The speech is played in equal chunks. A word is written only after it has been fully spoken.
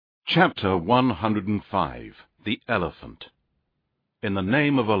Chapter 105. The Elephant. In the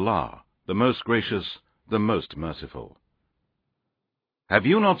name of Allah, the most gracious, the most merciful. Have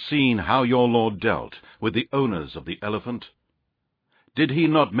you not seen how your Lord dealt with the owners of the elephant? Did he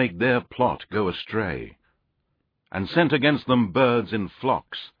not make their plot go astray, and sent against them birds in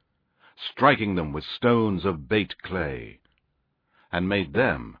flocks, striking them with stones of baked clay, and made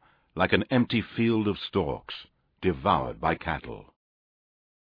them like an empty field of stalks, devoured by cattle?